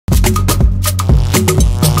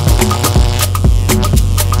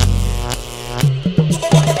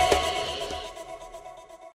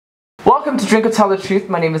Drink or Tell the Truth.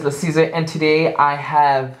 My name is Lasizwe, and today I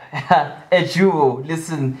have a duo.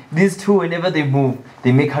 Listen, these two, whenever they move,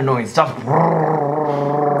 they make a noise. Just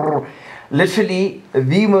literally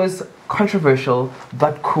the most controversial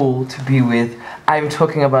but cool to be with. I'm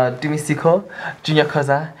talking about Tumi Secco, Junior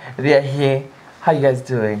Khoza. They are here. How you guys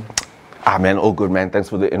doing? Ah man, all good man. Thanks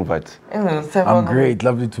for the invite. I'm great.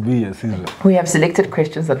 Lovely to be here, Caesar. We have selected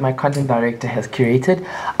questions that my content director has curated.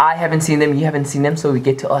 I haven't seen them, you haven't seen them, so we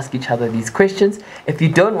get to ask each other these questions. If you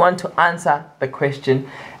don't want to answer the question,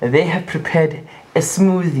 they have prepared a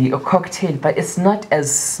smoothie or cocktail, but it's not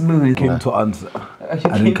as smooth. Came to answer. I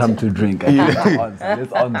didn't come to drink. I came to answer.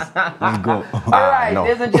 Let's answer. Let's go. Alright,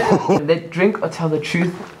 ladies and gentlemen, let Drink or Tell the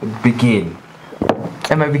Truth begin.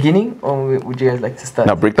 Am I beginning, or would you guys like to start?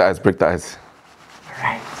 Now break the ice, break the ice.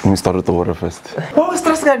 Alright. Let me start with the water first. Oh,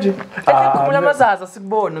 stress kanje.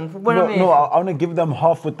 No, I want to give them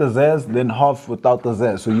half with the zest, then half without the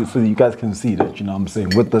zest, so you guys can see that, you know what I'm saying?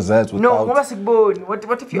 With the zest, without... No,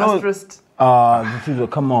 what if you are stressed? Caesar,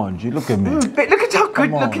 come on, G, look at me. Look at how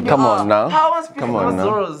good looking you are. Come on now. How am I speaking about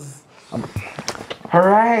Zorros?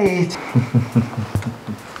 Alright.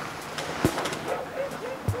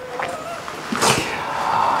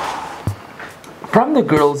 From the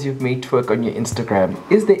girls you've made twerk on your Instagram,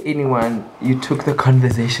 is there anyone you took the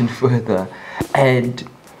conversation further and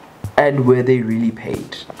were they really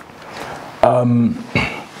paid?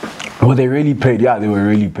 Were they really paid? Yeah, they were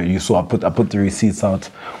really paid. You saw I put the receipts out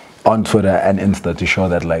on Twitter and Insta to show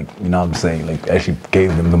that, like, you know what I'm saying, like, actually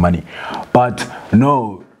gave them the money. But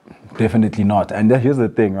no, definitely not. And here's the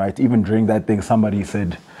thing, right? Even during that thing, somebody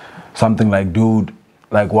said something like, dude,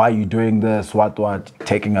 like, why are you doing this? What,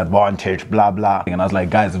 taking advantage, blah, blah. And I was like,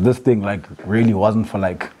 guys, if this thing, like, really wasn't for,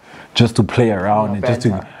 like, just to play around and just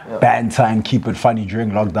to banter and keep it funny during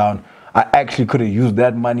lockdown, I actually could have used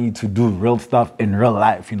that money to do real stuff in real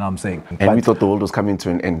life, you know what I'm saying? And we thought the world was coming to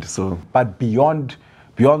an end, so... But beyond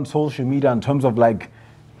social media, in terms of, like,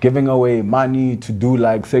 giving away money to do,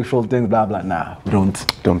 like, sexual things, blah, blah, nah, we don't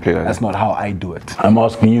play like That's not how I do it. I'm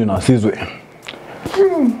asking you now, Lasizwe.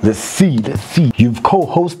 Let's see. You've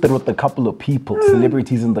co-hosted with a couple of people,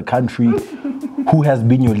 celebrities in the country. Who has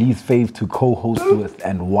been your least fave to co-host with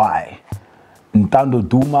and why? Ntando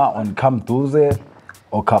Duma on Kamduze,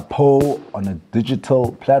 or Kapo on a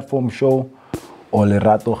digital platform show, or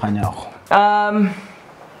Lerato Khanyago?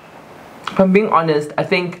 If I'm being honest, I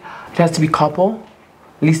think it has to be Kapo,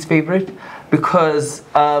 least favorite, because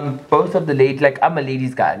both of the ladies, like, I'm a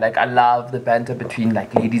ladies guy, like, I love the banter between,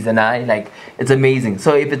 like, ladies and I, like, it's amazing.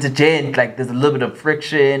 So if it's a gent, like, there's a little bit of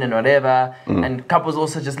friction and whatever, and couples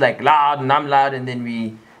also just, like, loud and I'm loud, and then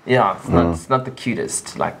we, yeah, it's not the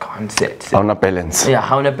cutest, like, on set. How not balance. Yeah,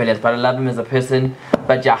 how not balance, but I love him as a person,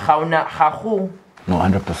 but yeah, how not, how. No,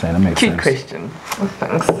 100%, that makes Cute sense. question. Oh,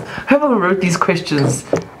 thanks. Whoever wrote these questions,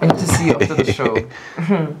 I need to see you after the show.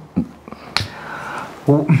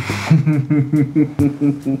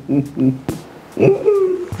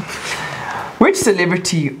 Which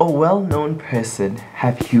celebrity or well-known person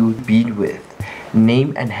have you been with?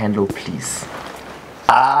 Name and handle, please.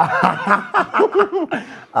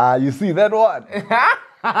 You see that one?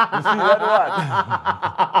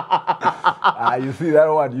 You see that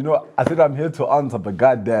one? You know, I said I'm here to answer, but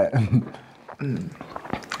goddamn.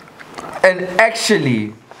 And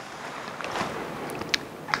actually...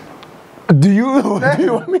 Do you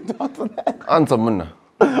want me to answer that? Answer, Munna.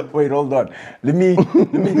 Wait, hold on. Let me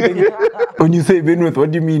think. When you say been with,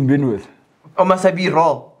 what do you mean been with? Or must I be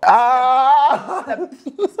raw?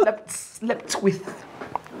 Slept with.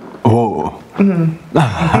 Oh. You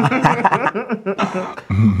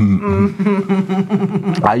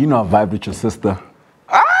know I vibe with your sister.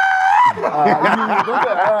 You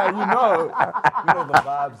know the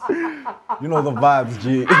vibes. You know the vibes,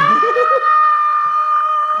 G.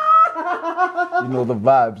 You know the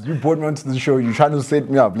vibes. You brought me onto the show. You're trying to set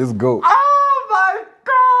me up. Let's go. Oh my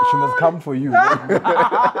God! She must come for you. Drink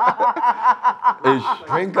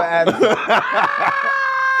her answer.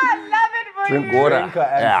 I love it for Drink you. water. Drink her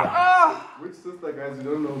answer. Oh. Which sister, guys? You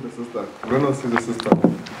don't know the sister. You don't know the sister.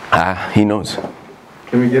 He knows.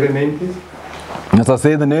 Can we get a name, please? Must I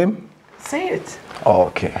say the name? Say it. Oh,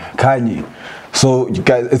 okay. Kanye. So, you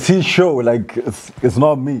guys, it's his show. Like, it's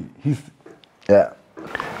not me. Yeah.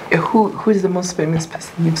 Who is the most famous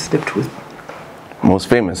person you've slept with? Most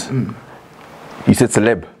famous? You said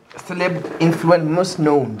celeb. Celeb, influencer, most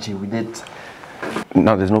known, G, we did.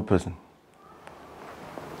 No, there's no person.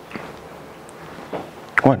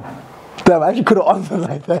 What? Damn, I actually could have answered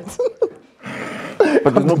like that.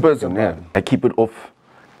 But there's no person, yeah. I keep it off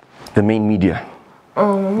the main media.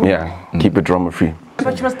 Oh. Yeah, keep it drama free.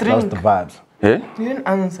 But you must That's drink. the vibes. Yeah? You didn't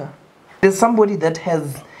answer. There's somebody that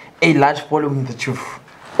has a large following that you've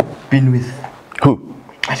been with. Who?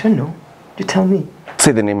 I don't know. You tell me.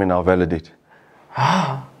 Say the name and I'll validate.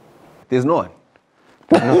 There's no one.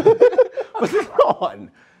 No. But there's no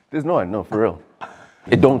one. There's no one, no, for real.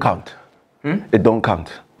 It don't count. It don't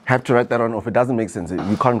count. Have to write that one off. It doesn't make sense.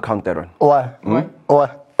 You can't count that one. Why?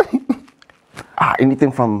 Why?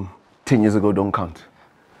 Anything from 10 years ago don't count.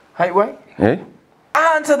 Hi, why? Eh?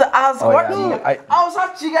 Answer the ask. What? Yeah, I was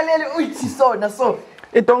watching so.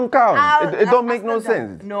 It don't count. It don't make no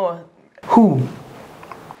sense. No. Who?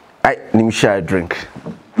 Let me share a drink.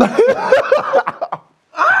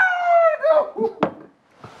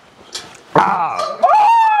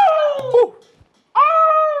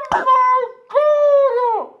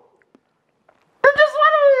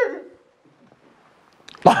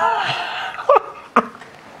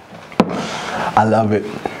 I love it.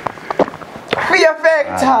 Fear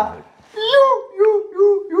factor. You.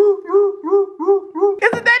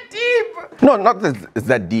 Isn't that deep? No, not that it's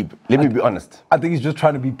that deep. Let me be honest. I think he's just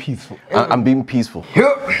trying to be peaceful. I'm being peaceful.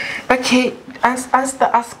 Okay, ask.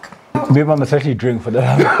 Maybe I must actually drink for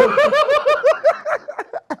that.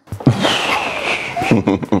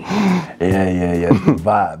 Yeah.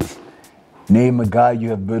 Vibes. Name a guy you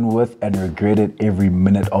have been with and regretted every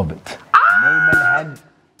minute of it.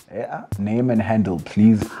 Name and handle,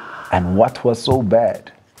 please. And what was so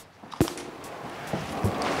bad?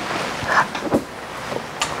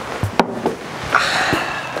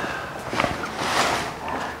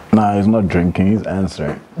 Nah, he's not drinking, he's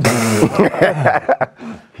answering.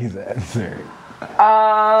 He's answering.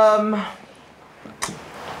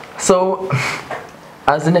 So,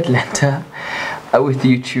 I was in Atlanta with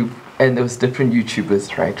YouTube, and there was different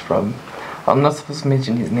YouTubers, right, from, I'm not supposed to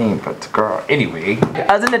mention his name, but girl, anyway.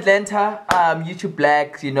 I was in Atlanta, YouTube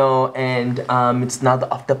Black, you know, and it's now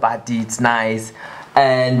the after party, it's nice,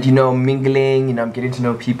 and, you know, mingling, you know, I'm getting to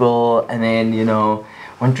know people, and then, you know,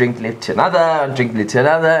 one drink led to another,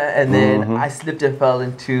 and then I slipped and fell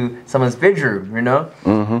into someone's bedroom, you know,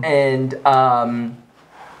 and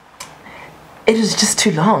it was just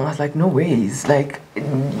too long. I was like, no ways, like,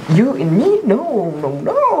 you and me,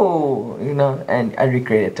 no, you know, and I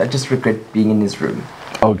regret it. I just regret being in his room.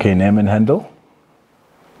 Okay, name and handle?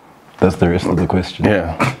 That's the rest of the question.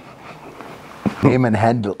 Yeah. Name and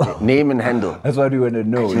handle. Name and handle. That's what we want to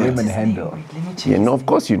know, name and handle. Wait, let me check Yeah, his no, of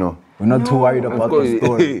course you know. We're not too worried about the course.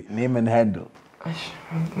 story. Name and handle. Let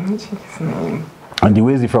me check his name. And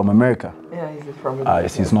where is he from? America? Yeah, he's from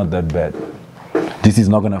Yes, it's not that bad. This is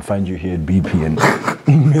not gonna find you here at BP and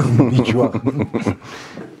beat you up.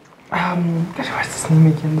 God, what's his name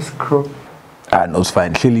again, this crow? No, it's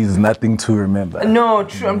fine. Clearly, there's nothing to remember. No,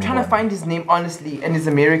 true. I'm trying to find his name, honestly, and he's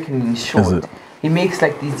American and he's short. Is it? He makes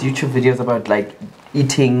like these YouTube videos about like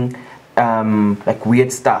eating like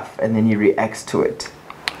weird stuff, and then he reacts to it.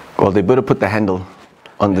 Well, they better put the handle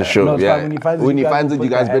on the show. No, it's Yeah. fine. When he finds it, you you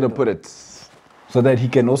guys guys better put put it. So that he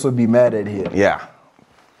can also be mad at him. Yeah.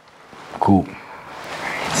 Cool.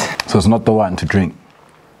 So it's not the one to drink.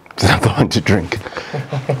 It's not the one to drink.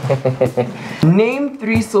 Name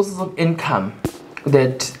 3 sources of income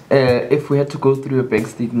that, if we had to go through your bank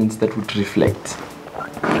statements, that would reflect.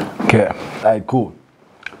 Okay. Alright, cool.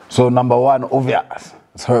 So number 1, obvious.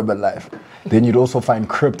 It's Herbalife. Then you'd also find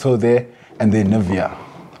crypto there, and then Nivea.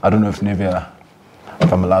 I don't know if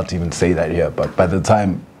I'm allowed to even say that here, but by the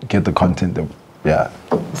time you get the content,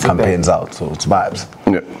 campaigns out, so it's vibes.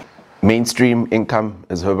 Yeah. Mainstream income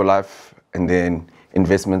is Herbalife, and then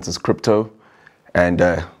investments is crypto, and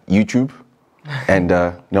YouTube, and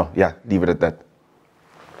leave it at that.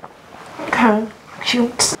 Okay,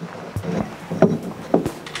 cute.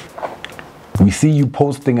 We see you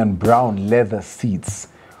posting on brown leather seats.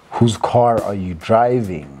 Whose car are you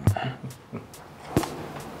driving?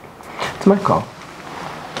 It's my car.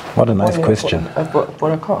 What a nice question. I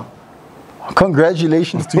bought a car.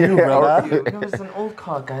 Congratulations to you, brother. No, it's an old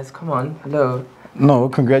car, guys. Come on. Hello. No,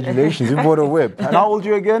 congratulations. You bought a whip. And how old are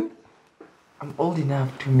you again? I'm old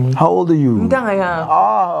enough to me. How old are you? Ndanga.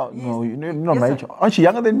 No, you're not my Yes, age. Aren't you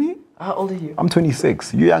younger than me? How old are you? I'm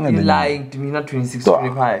 26. You're younger You're than lying to me, not 26, me.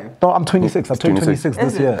 25. No, I'm 26. I turned 26 this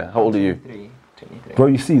Is it? year. How old are you? 23. Bro,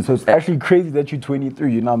 you see, so it's actually crazy that you're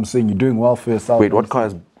 23. You know what I'm saying? You're doing well for yourself. Wait, what car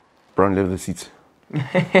has brown leather seats?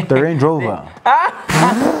 The Range Rover.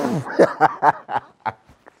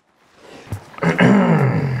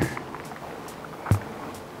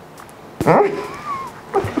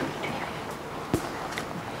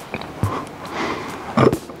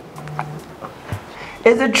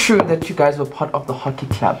 Is it true that you guys were part of the hockey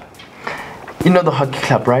club? You know the hockey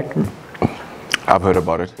club, right? I've heard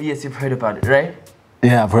about it. Yes, you've heard about it, right?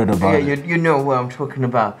 Yeah, I've heard about Yeah, it. you know what I'm talking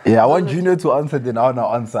about. Yeah, I want Junior to answer, then I want to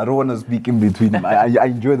answer. I don't want to speak in between him. I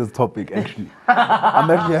enjoy this topic, actually. I'm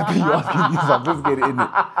actually happy you're asking this. I'm just getting in it.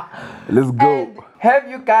 Let's go. And have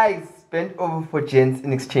you guys bent over for gents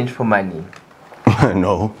in exchange for money?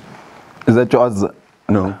 No. Is that your answer?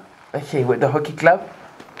 No. Okay, with the hockey club?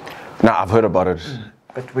 Nah, I've heard about it.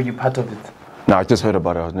 But were you part of it? No, I just heard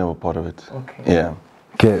about it. I was never part of it. Okay. Yeah.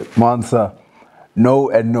 Okay, my answer, no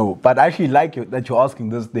and no. But I actually like it that you're asking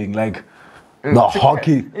this thing, like the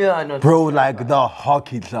hockey. Yeah, I know. Bro, like the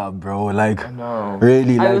hockey club, bro. Like, No.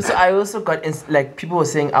 really, like, I also got, like, people were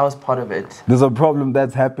saying I was part of it. there's a problem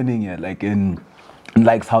that's happening here, like in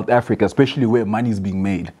like South Africa, especially where money's being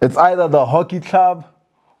made. It's either the hockey club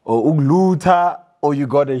or ugluta, or you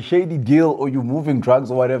got a shady deal, or you're moving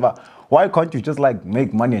drugs or whatever. Why can't you just like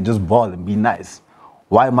make money and just ball and be nice?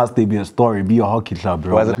 Why must there be a story, be a hockey club,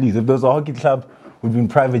 bro? Please, if there's a hockey club within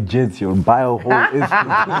private jets, you'll buy a whole issue. If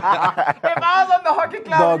I was on the hockey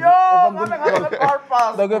club, Dog, I'm gonna go to the car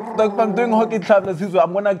pass. If I'm doing hockey club, Lasizwe,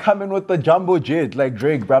 I'm gonna come in with the jumbo jet like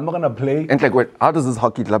Drake, bro. I'm not gonna play. And like, wait, how does this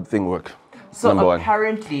hockey club thing work? So Number one.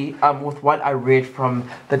 apparently, with what I read from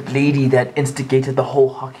the lady that instigated the whole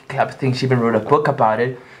hockey club thing, she even wrote a book about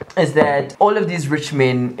it, is that all of these rich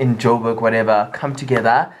men in Joburg, whatever, come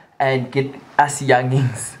together and get us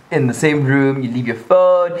youngings in the same room. You leave your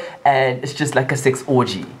phone, and it's just like a sex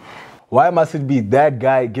orgy. Why must it be that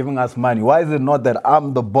guy giving us money? Why is it not that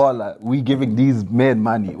I'm the baller, we giving these men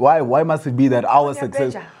money? Why must it be that our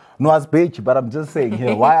success? No, as bitch, but I'm just saying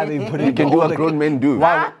here, why are they putting... You can do what grown men do.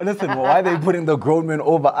 Why, listen, why are they putting the grown men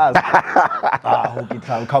over us? Hockey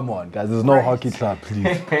club, come on, guys. There's no hockey club, please.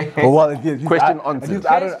 Well, Question answered.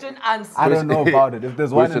 Question answered. I don't know about it. If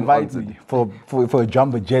there's one, Question invite answered. me for a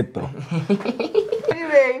jumbo jet, though.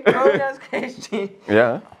 Anyway, bonus question.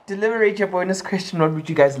 Yeah. Deliberate your bonus question. What would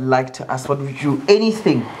you guys like to ask? What would you...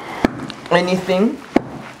 Anything.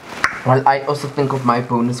 Well, I also think of my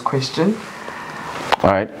bonus question.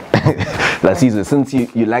 All right. Lasizwe, since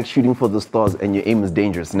you like shooting for the stars and your aim is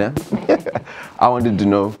dangerous, né? I wanted to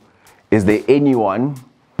know, is there anyone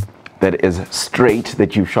that is straight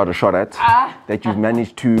that you've shot a shot at that you've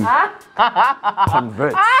managed to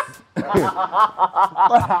convert?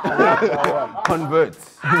 Convert.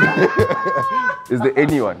 Is there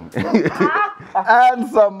anyone?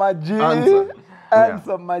 Answer, my G. Answer.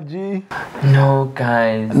 Answer, my G. No,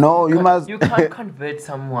 guys. No, you must... You can't convert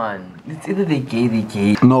someone. It's either they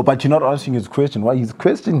gay. No, but you're not answering his question. What his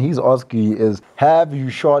question he's asking is, have you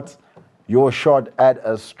shot your shot at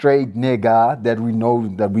a straight nigga that we know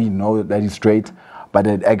that he's straight, but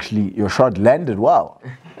that actually your shot landed well?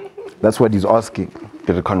 That's what he's asking.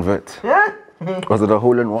 Did it convert? Was it a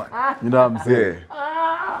hole in one? You know what I'm saying?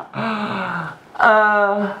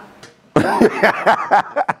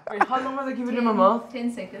 Wait, how long was I giving him a mouth?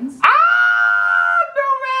 10 seconds. No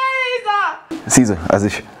way! Caesar, as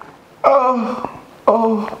if.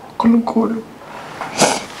 Cool.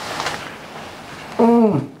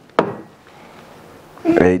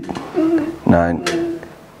 8, 9,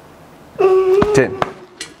 10.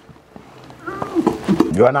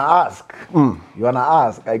 You wanna ask? You wanna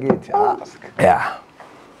ask? I get you. Ask. Yeah.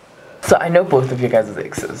 So I know both of you guys as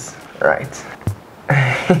exes, right?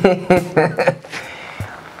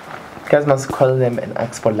 You guys must call them and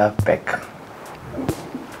ask for love back.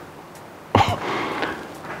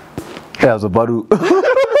 Yeah, I was about to.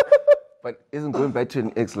 But isn't going back to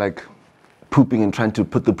an ex like pooping and trying to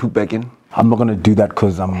put the poop back in? I'm not gonna do that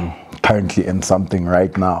because I'm currently in something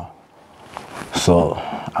right now. So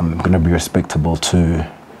I'm gonna be respectable to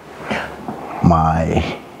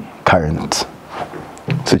my current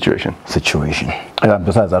Situation. Yeah,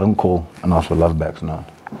 besides, I don't call and ask for love backs now.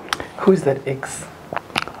 Who's that ex?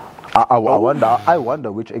 I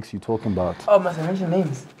wonder which ex you're talking about. Oh, must I mention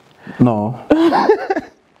names? No.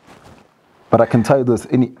 But I can tell you this,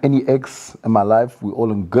 any ex in my life, we're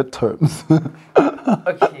all on good terms.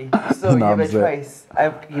 Okay, so you have a choice.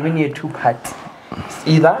 I've given you a two-part. It's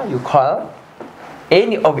either you call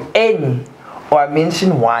any, or I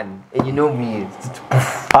mention one, and you know me.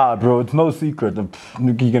 Bro, it's no secret.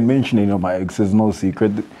 You can mention any of my exes, no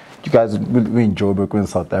secret. You guys, we in Joburg, we're in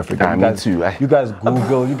South Africa. Ah, You me guys, too, eh? you guys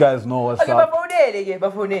Google, you guys know what's Okay, up.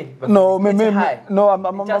 but phone in. No,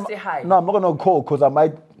 Just say hi. No, I'm not gonna call because I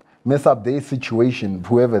might mess up their situation,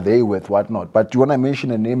 whoever they with, whatnot. But when I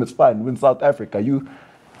mention a name, it's fine. We're in South Africa.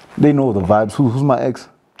 They know the vibes. Who's my ex?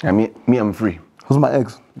 I mean, I'm free. Who's my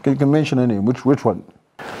ex? You can mention a name. Which one?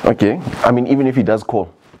 Okay. I mean, even if he does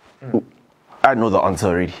call, I know the answer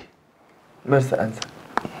already. What's the answer?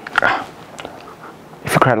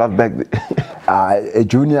 If you cry love back,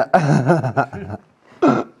 Junior.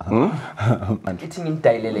 Eating in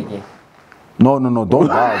Thailand again. No, don't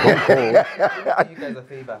call. Do you guys a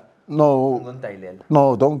favor? No, On Thailand.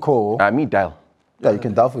 no, don't call. Me dial. Yeah, you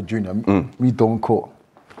can dial for Junior. Me don't call.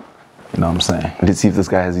 You know what I'm saying? Let's see if this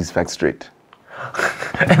guy has his facts straight.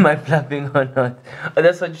 Am I flapping or not? Oh,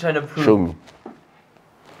 that's what you're trying to prove. Show me.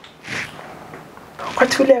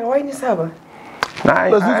 What too late? Why you Saba? Nah,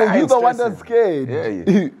 You're the one that's scared.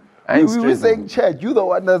 Yeah. We were saying, chat, you the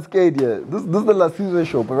one that's scared here. This is the Lasizwe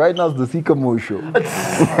show, but right now it's the Seeco show.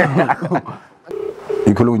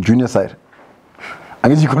 You call him Junior side. I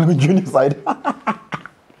guess you call him Junior side.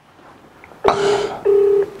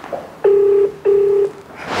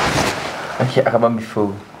 Okay, I can't be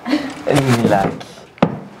full. Anyway, like.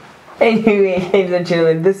 Anyway, ladies and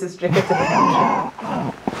gentlemen, this is Stricker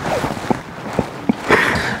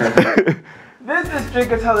This is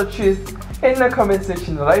Stricker Tell the Truth. In the comment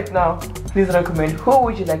section right now, please recommend who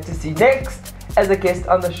would you like to see next as a guest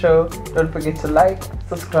on the show. Don't forget to like,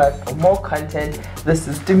 subscribe for more content. This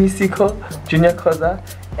is Tumi Secco, Junior Khoza,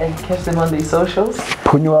 and catch them on their socials.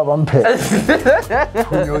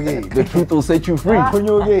 The truth will set you free.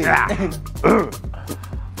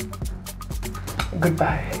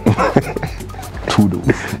 Goodbye.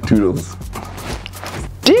 Toodles.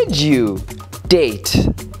 Did you date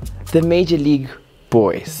the Major League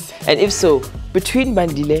boys? And if so, between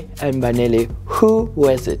Bandile and Banele, who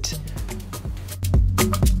was it?